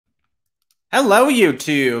Hello,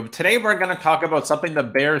 YouTube. Today we're going to talk about something the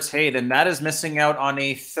Bears hate, and that is missing out on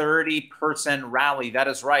a 30% rally. That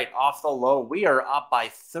is right. Off the low, we are up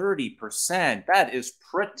by 30%. That is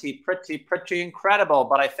pretty incredible,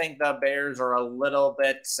 but I think the Bears are a little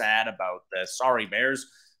bit sad about this. Sorry,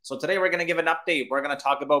 Bears. So today we're going to give an update. We're going to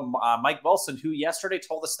talk about Mike Wilson, who yesterday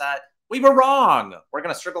told us that we were wrong. We're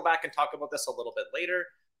going to circle back and talk about this a little bit later.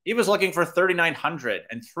 He was looking for 3,900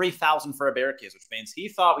 and 3,000 for a bear case, which means he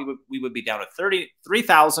thought we would be down at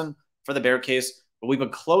 33,000 for the bear case, but we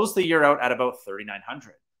would close the year out at about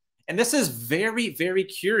 3,900. And this is very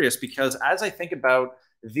curious because as I think about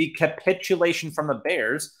the capitulation from the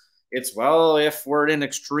Bears, it's, well, if we're in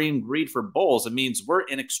extreme greed for bulls, it means we're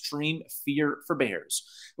in extreme fear for bears,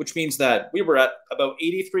 which means that we were at about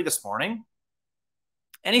 83 this morning.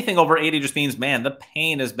 Anything over 80 just means, man, the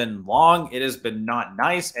pain has been long. It has been not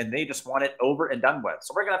nice, and they just want it over and done with.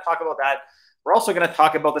 So we're going to talk about that. We're also going to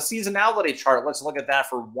talk about the seasonality chart. Let's look at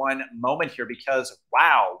that for one moment here because,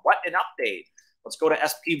 wow, what an update. Let's go to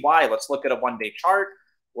SPY. Let's look at a one-day chart.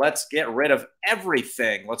 Let's get rid of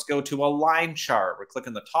everything. Let's go to a line chart. We're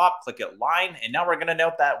clicking the top, click at line, and now we're going to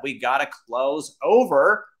note that we got to close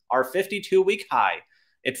over our 52-week high.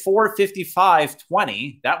 At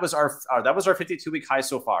 455.20, that was our 52-week high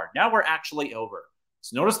so far. Now we're actually over.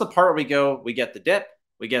 So notice the part where we go, we get the dip,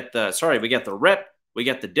 we get the rip, we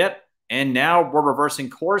get the dip, and now we're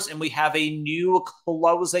reversing course, and we have a new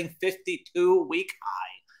closing 52-week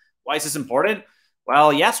high. Why is this important?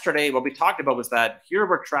 Well, yesterday, what we talked about was that here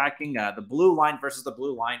we're tracking the blue line versus the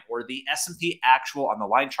blue line, or the S&P actual on the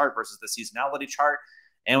line chart versus the seasonality chart.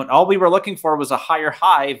 And all we were looking for was a higher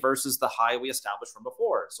high versus the high we established from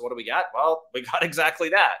before. So what do we got? Well, we got exactly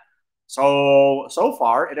that. So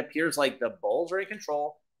far, it appears like the bulls are in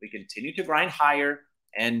control. We continue to grind higher.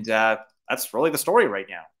 And that's really the story right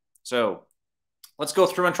now. So let's go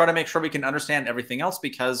through and try to make sure we can understand everything else,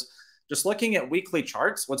 because just looking at weekly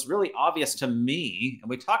charts, what's really obvious to me,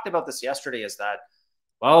 and we talked about this yesterday, is that,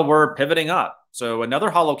 well, we're pivoting up. So another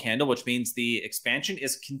hollow candle, which means the expansion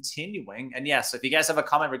is continuing. And yes, if you guys have a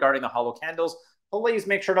comment regarding the hollow candles, please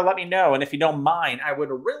make sure to let me know. And if you don't mind, I would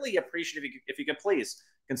really appreciate if you could please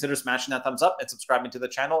consider smashing that thumbs up and subscribing to the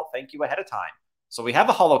channel. Thank you ahead of time. So we have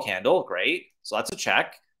a hollow candle. Great. So that's a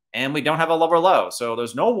check. And we don't have a lower low. So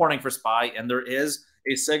there's no warning for SPY. And there is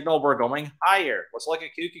a signal we're going higher. Let's look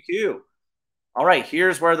at QQQ. All right,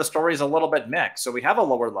 here's where the story is a little bit mixed. So we have a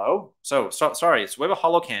lower low. So we have a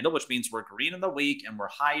hollow candle, which means we're green in the week and we're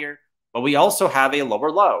higher, but we also have a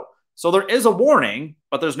lower low. So there is a warning,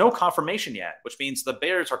 but there's no confirmation yet, which means the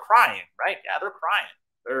bears are crying, right? Yeah, they're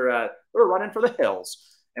crying. They're running for the hills.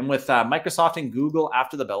 And with Microsoft and Google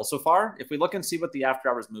after the bell so far, if we look and see what the after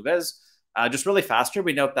hours move is, just really fast here,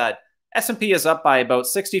 we note that S&P is up by about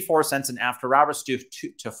 64 cents in after hours to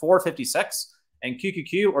 456. And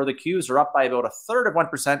QQQ, or the Qs, are up by about 1/3 of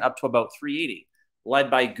 1%, up to about 380. Led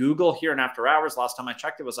by Google here in after hours. Last time I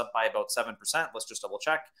checked, it was up by about 7%. Let's just double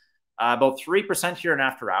check. About 3% here in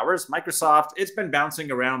after hours. Microsoft, it's been bouncing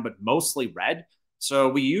around, but mostly red. So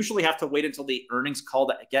we usually have to wait until the earnings call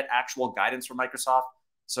to get actual guidance from Microsoft.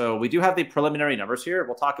 So we do have the preliminary numbers here.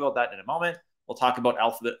 We'll talk about that in a moment. We'll talk about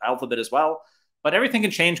Alphabet as well. But everything can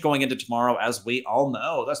change going into tomorrow, as we all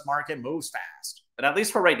know. This market moves fast. But at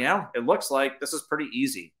least for right now, it looks like this is pretty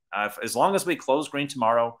easy. As long as we close green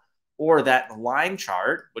tomorrow, or that line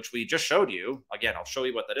chart, which we just showed you. Again, I'll show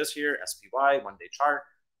you what that is here. SPY, one-day chart.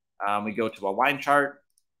 We go to a line chart.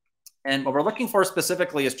 And what we're looking for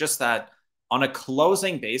specifically is just that on a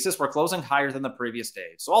closing basis, we're closing higher than the previous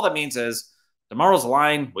day. So all that means is tomorrow's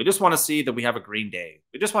line, we just want to see that we have a green day.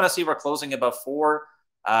 We just want to see we're closing above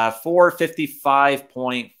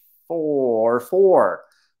 455.44.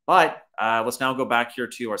 But let's now go back here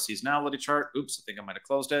to our seasonality chart. Oops, I think I might have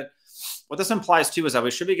closed it. What this implies too is that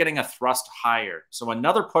we should be getting a thrust higher. So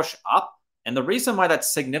another push up. And the reason why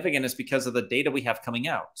that's significant is because of the data we have coming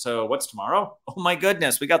out. So what's tomorrow? Oh my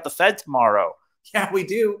goodness, we got the Fed tomorrow. Yeah, we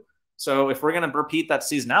do. So if we're going to repeat that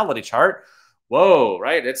seasonality chart, whoa,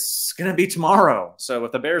 right? It's going to be tomorrow. So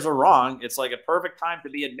if the bears are wrong, it's like a perfect time to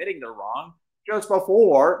be admitting they're wrong just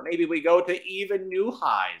before maybe we go to even new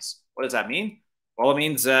highs. What does that mean? Well, it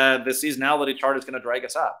means the seasonality chart is going to drag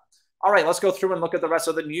us up. All right, let's go through and look at the rest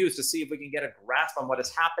of the news to see if we can get a grasp on what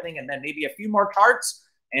is happening, and then maybe a few more charts,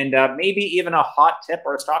 and maybe even a hot tip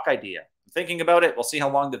or a stock idea. I'm thinking about it. We'll see how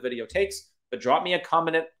long the video takes, but drop me a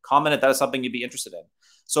comment if that is something you'd be interested in.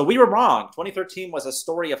 So we were wrong. 2013 was a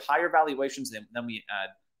story of higher valuations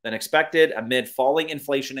than expected amid falling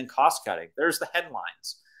inflation and cost cutting. There's the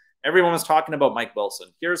headlines. Everyone was talking about Mike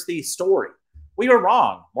Wilson. Here's the story. We were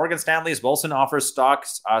wrong. Morgan Stanley's Wilson offers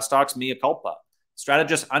stocks mea culpa.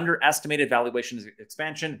 Strategists underestimated valuation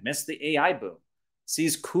expansion, missed the AI boom.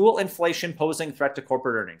 Sees cool inflation posing threat to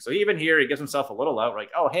corporate earnings. So even here, he gives himself a little out,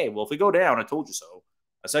 like, oh, hey, well, if we go down, I told you so.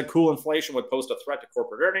 I said cool inflation would pose a threat to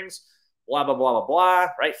corporate earnings, blah, blah, blah, blah, blah,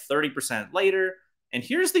 right? 30% later. And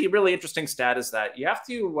here's the really interesting stat is that you have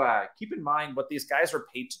to keep in mind what these guys are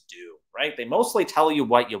paid to do, right? They mostly tell you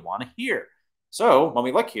what you want to hear. So when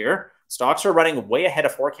we look here, stocks are running way ahead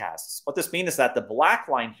of forecasts. What this means is that the black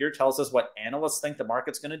line here tells us what analysts think the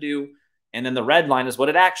market's going to do, and then the red line is what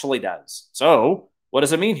it actually does. So what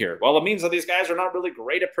does it mean here? Well, it means that these guys are not really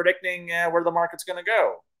great at predicting where the market's going to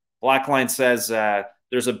go. Black line says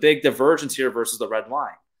there's a big divergence here versus the red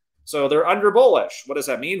line. So they're under bullish. What does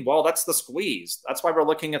that mean? Well, that's the squeeze. That's why we're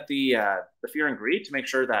looking at the fear and greed to make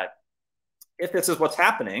sure that if this is what's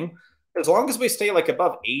happening, as long as we stay like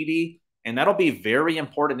above 80, and that'll be very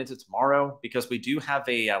important into tomorrow because we do have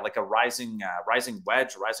a like a rising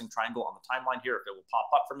wedge, rising triangle on the timeline here. If it will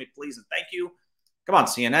pop up for me, please and thank you. Come on,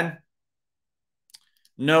 CNN.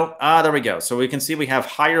 No, there we go. So we can see we have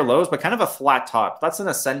higher lows, but kind of a flat top. That's an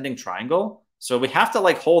ascending triangle. So we have to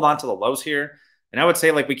like hold on to the lows here. And I would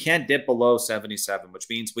say like we can't dip below 77, which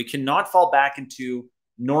means we cannot fall back into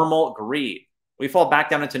normal greed. We fall back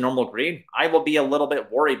down into normal greed, I will be a little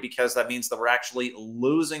bit worried because that means that we're actually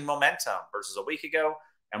losing momentum versus a week ago.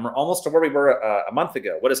 And we're almost to where we were a month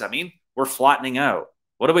ago. What does that mean? We're flattening out.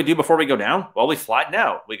 What do we do before we go down? Well, we flatten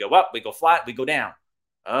out. We go up, we go flat, we go down.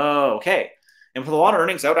 Oh, okay. And with a lot of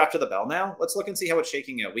earnings out after the bell now, let's look and see how it's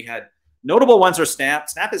shaking out. We had notable ones are Snap.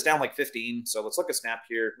 Snap is down like 15. So let's look at Snap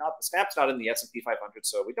here. Snap's not in the S&P 500,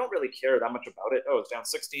 so we don't really care that much about it. Oh, it's down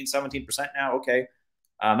 16, 17% now. Okay.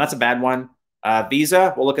 That's a bad one.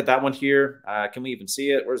 Visa, we'll look at that one here. Can we even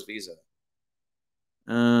see it? Where's Visa?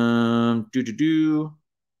 I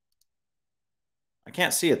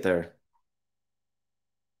can't see it there.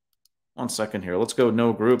 1 second here. Let's go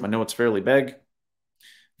no group. I know it's fairly big.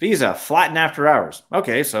 Visa, flatten after hours.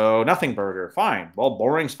 Okay, so nothing burger. Fine. Well,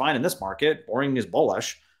 boring's fine in this market. Boring is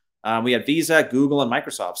bullish. We have Visa, Google, and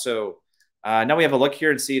Microsoft. So now we have a look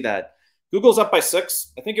here and see that Google's up by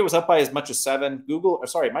 6. I think it was up by as much as 7.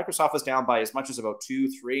 Microsoft is down by as much as about 2,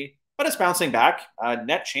 3, but it's bouncing back.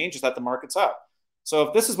 Net change is that the market's up. So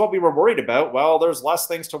if this is what we were worried about, well, there's less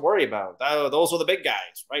things to worry about. Those are the big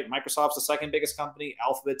guys, right? Microsoft's the second biggest company.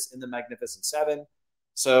 Alphabet's in the Magnificent 7.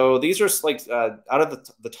 So these are like out of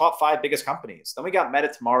the top 5 biggest companies. Then we got Meta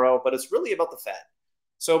tomorrow, but it's really about the Fed.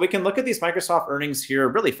 So we can look at these Microsoft earnings here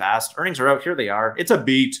really fast. Earnings are out. Here they are. It's a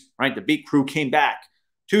beat, right? The beat crew came back.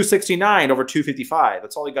 269 over 255.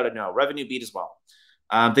 That's all you got to know. Revenue beat as well.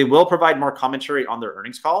 They will provide more commentary on their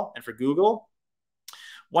earnings call. And for Google,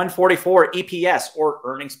 144 EPS or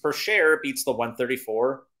earnings per share beats the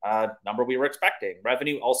 134 number we were expecting.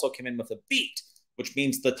 Revenue also came in with a beat, which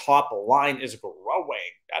means the top line is growing.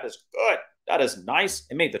 That is good. That is nice.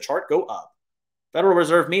 It made the chart go up. Federal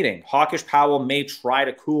Reserve meeting. Hawkish Powell may try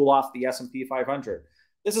to cool off the S&P 500.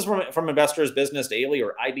 This is from Investors Business Daily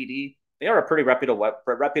or IBD. They are a pretty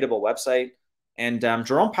reputable website. And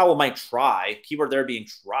Jerome Powell might try, keyword there being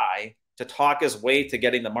try, to talk his way to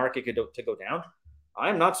getting the market to go down.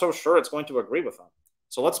 I'm not so sure it's going to agree with them.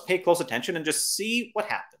 So let's pay close attention and just see what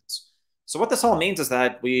happens. So what this all means is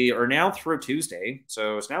that we are now through Tuesday.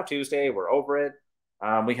 So it's now Tuesday. We're over it.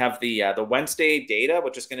 We have the Wednesday data,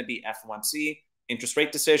 which is going to be FOMC, interest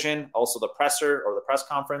rate decision, also the presser or the press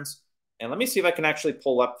conference. And let me see if I can actually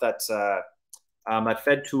pull up that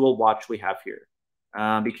Fed tool watch we have here.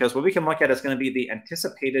 Because what we can look at is going to be the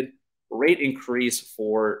anticipated rate increase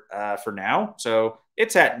for now. So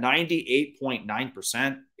it's at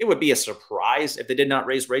 98.9%. It would be a surprise if they did not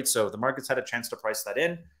raise rates. So the markets had a chance to price that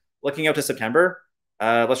in. Looking out to September,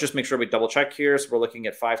 let's just make sure we double check here. So we're looking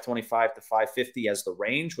at 525 to 550 as the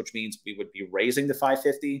range, which means we would be raising to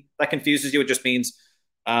 550. That confuses you. It just means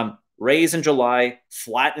raise in July,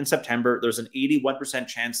 flat in September. There's an 81%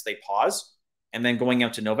 chance they pause. And then going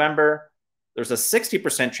out to November, there's a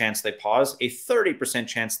 60% chance they pause, a 30%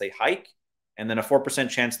 chance they hike, and then a 4%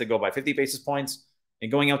 chance they go by 50 basis points.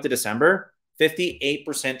 And going out to December,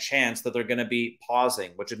 58% chance that they're going to be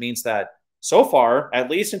pausing, which means that so far, at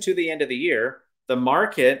least into the end of the year, the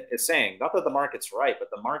market is saying, not that the market's right, but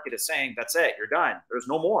the market is saying, that's it, you're done. There's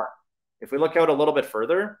no more. If we look out a little bit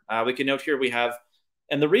further, we can note here we have,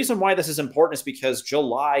 and the reason why this is important is because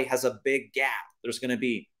July has a big gap. There's going to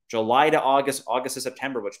be July to August, August to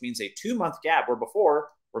September, which means a 2-month gap, where before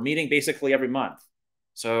we're meeting basically every month.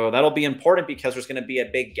 So that'll be important because there's going to be a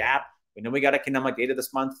big gap. We know we got economic data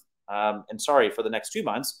this month, and sorry, for the next 2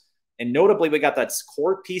 months. And notably, we got that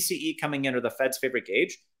core PCE coming in, or the Fed's favorite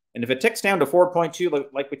gauge. And if it ticks down to 4.2,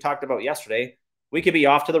 like we talked about yesterday, we could be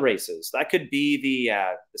off to the races. That could be the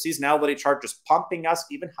seasonality chart just pumping us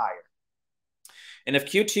even higher. And if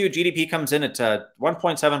Q2 GDP comes in at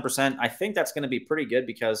 1.7%, I think that's going to be pretty good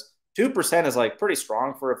because 2% is like pretty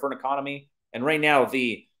strong for an economy. And right now,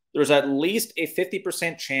 there's at least a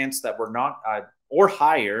 50% chance that we're not, or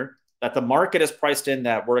higher, that the market is priced in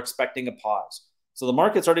that we're expecting a pause. So the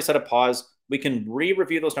market's already set a pause. We can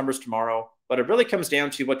re-review those numbers tomorrow, but it really comes down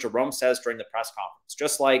to what Jerome says during the press conference.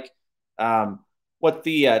 Just like what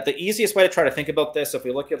the easiest way to try to think about this, if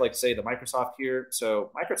we look at, like, say, the Microsoft here.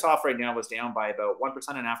 So Microsoft right now was down by about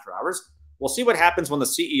 1% in after hours. We'll see what happens when the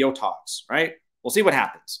CEO talks, right? We'll see what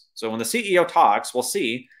happens. So when the CEO talks, we'll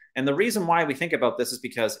see. And the reason why we think about this is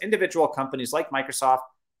because individual companies like Microsoft,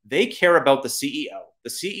 they care about the CEO. The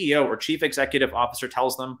CEO or chief executive officer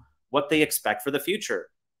tells them what they expect for the future.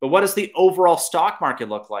 But what does the overall stock market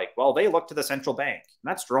look like? Well, they look to the central bank, and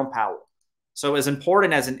that's Jerome Powell. So as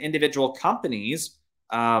important as an individual company's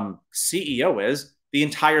CEO is, the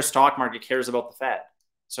entire stock market cares about the Fed.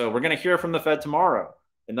 So we're going to hear from the Fed tomorrow,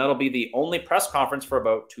 and that'll be the only press conference for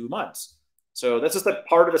about 2 months. So this is the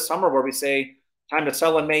part of the summer where we say, time to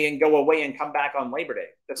sell in May and go away and come back on Labor Day.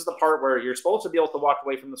 This is the part where you're supposed to be able to walk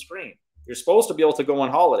away from the screen. You're supposed to be able to go on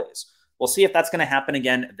holidays. We'll see if that's going to happen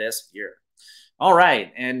again this year. All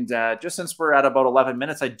right. And just since we're at about 11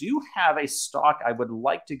 minutes, I do have a stock I would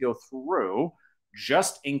like to go through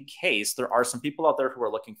just in case there are some people out there who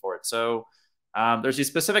are looking for it. So there's a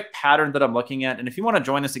specific pattern that I'm looking at. And if you want to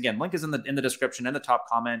join us again, link is in the description and the top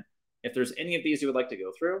comment if there's any of these you would like to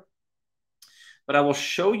go through. But I will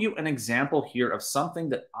show you an example here of something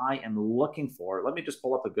that I am looking for. Let me just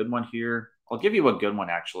pull up a good one here. I'll give you a good one,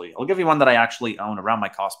 actually. I'll give you one that I actually own around my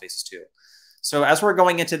cost basis too. So as we're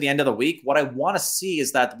going into the end of the week, what I want to see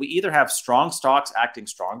is that we either have strong stocks acting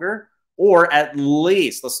stronger, or at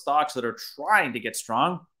least the stocks that are trying to get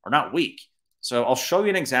strong are not weak. So I'll show you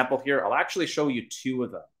an example here. I'll actually show you 2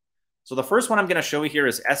 of them. So the first one I'm going to show you here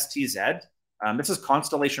is STZ. This is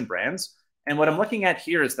Constellation Brands. And what I'm looking at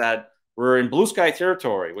here is that we're in blue sky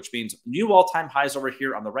territory, which means new all-time highs over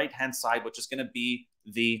here on the right-hand side, which is going to be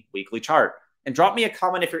the weekly chart. And drop me a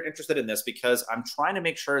comment if you're interested in this, because I'm trying to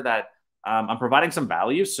make sure that I'm providing some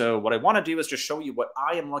value. So what I want to do is just show you what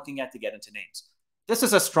I am looking at to get into names. This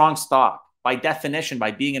is a strong stock. By definition,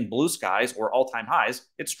 by being in blue skies or all-time highs,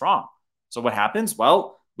 it's strong. So what happens?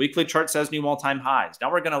 Well, weekly chart says new all-time highs.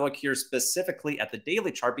 Now we're going to look here specifically at the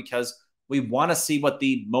daily chart because we want to see what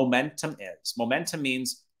the momentum is. Momentum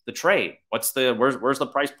means the trade. Where's the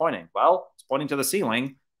price pointing? Well, it's pointing to the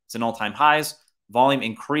ceiling. It's in all-time highs. Volume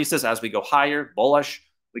increases as we go higher, bullish.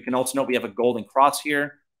 We can also note we have a golden cross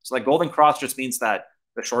here. So that golden cross just means that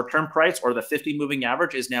the short-term price or the 50 moving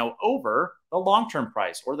average is now over the long-term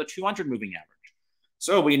price or the 200 moving average.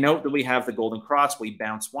 So we note that we have the golden cross. We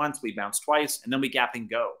bounce once, we bounce twice, and then we gap and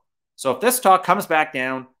go. So if this stock comes back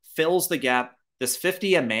down, fills the gap, this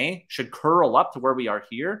 50 MA should curl up to where we are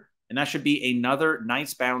here, and that should be another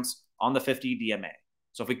nice bounce on the 50 DMA.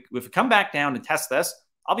 So if we come back down and test this,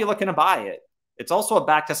 I'll be looking to buy it. It's also a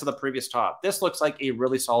back test of the previous top. This looks like a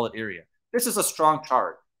really solid area. This is a strong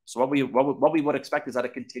chart. So what we would expect is that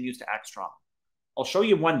it continues to act strong. I'll show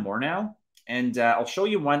you one more now, and I'll show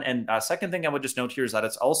you one. And second thing I would just note here is that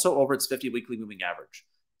it's also over its 50 weekly moving average.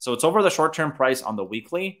 So it's over the short-term price on the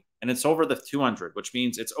weekly, and it's over the 200, which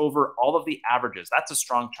means it's over all of the averages. That's a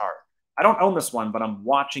strong chart. I don't own this one, but I'm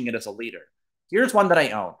watching it as a leader. Here's one that I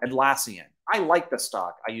own, Atlassian. I like the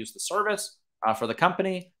stock. I use the service for the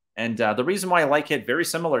company. And the reason why I like it, very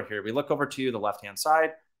similar here. We look over to the left-hand side.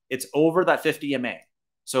 It's over that 50 MA.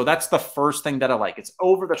 So that's the first thing that I like. It's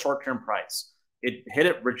over the short-term price. It hit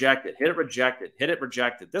it, rejected, hit it, rejected, hit it,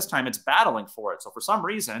 rejected. This time it's battling for it. So for some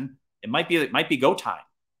reason, it might be go time.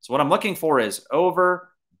 So what I'm looking for is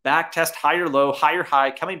over, back test, higher low, higher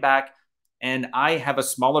high, coming back. And I have a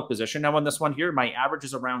smaller position now on this one here. My average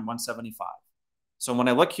is around 175. So when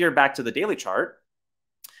I look here back to the daily chart,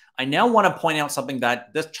 I now want to point out something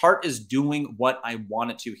that this chart is doing what I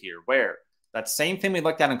want it to here, where that same thing we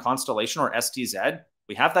looked at in Constellation or STZ,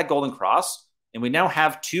 we have that golden cross, and we now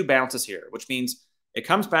have 2 bounces here, which means it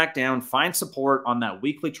comes back down, finds support on that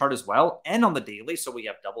weekly chart as well, and on the daily, so we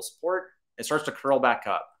have double support. It starts to curl back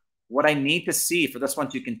up. What I need to see for this one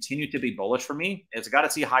to continue to be bullish for me is I got to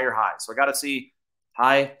see higher highs. So I got to see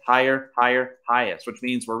high, higher, higher, highest, which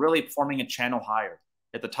means we're really forming a channel higher.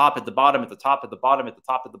 At the top, at the bottom, at the top, at the bottom, at the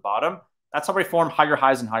top, at the bottom. That's how we form higher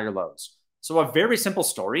highs and higher lows. So a very simple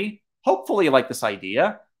story. Hopefully you like this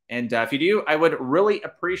idea. And if you do, I would really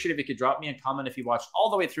appreciate if you could drop me a comment if you watched all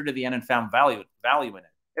the way through to the end and found value in it.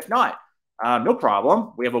 If not, no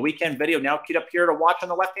problem. We have a weekend video now queued up here to watch on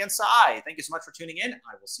the left-hand side. Thank you so much for tuning in.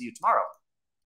 I will see you tomorrow.